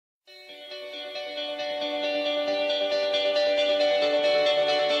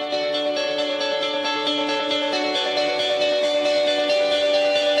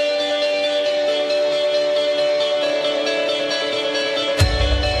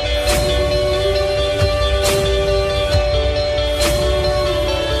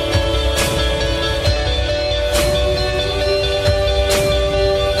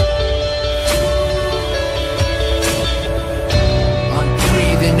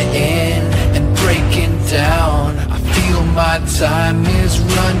time is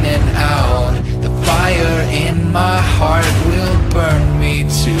running out. The fire in my heart will burn me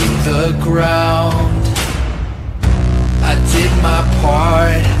to the ground. I did my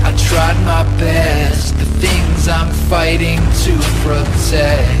part, I tried my best. The things I'm fighting to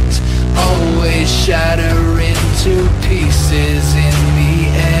protect always shatter into pieces in the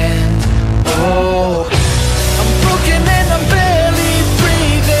end. Oh,